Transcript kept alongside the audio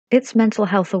It's Mental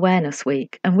Health Awareness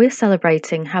Week, and we're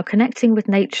celebrating how connecting with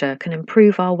nature can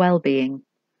improve our well-being.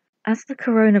 As the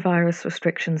coronavirus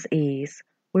restrictions ease,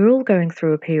 we're all going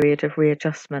through a period of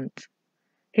readjustment.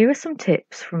 Here are some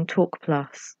tips from Talk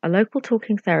Plus, a local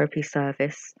talking therapy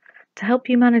service, to help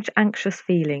you manage anxious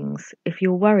feelings if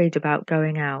you're worried about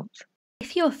going out.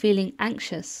 If you're feeling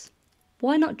anxious,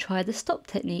 why not try the stop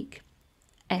technique?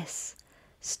 S.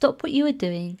 Stop what you are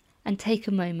doing and take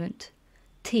a moment.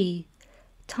 T.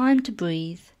 Time to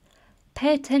breathe.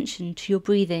 Pay attention to your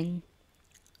breathing.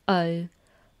 O.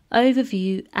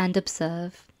 Overview and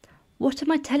observe. What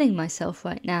am I telling myself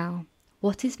right now?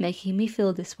 What is making me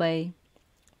feel this way?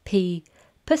 P.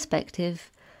 Perspective.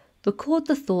 Record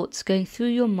the thoughts going through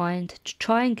your mind to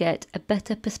try and get a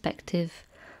better perspective.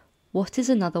 What is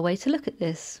another way to look at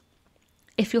this?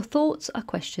 If your thoughts are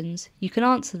questions, you can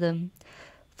answer them.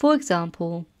 For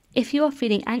example, if you are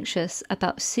feeling anxious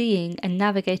about seeing and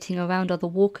navigating around other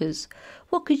walkers,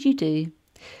 what could you do?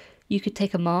 You could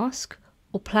take a mask,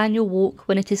 or plan your walk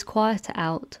when it is quieter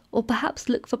out, or perhaps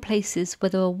look for places where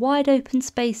there are wide open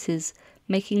spaces,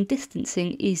 making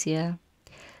distancing easier.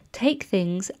 Take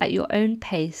things at your own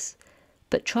pace,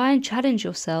 but try and challenge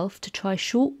yourself to try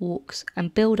short walks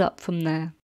and build up from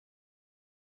there.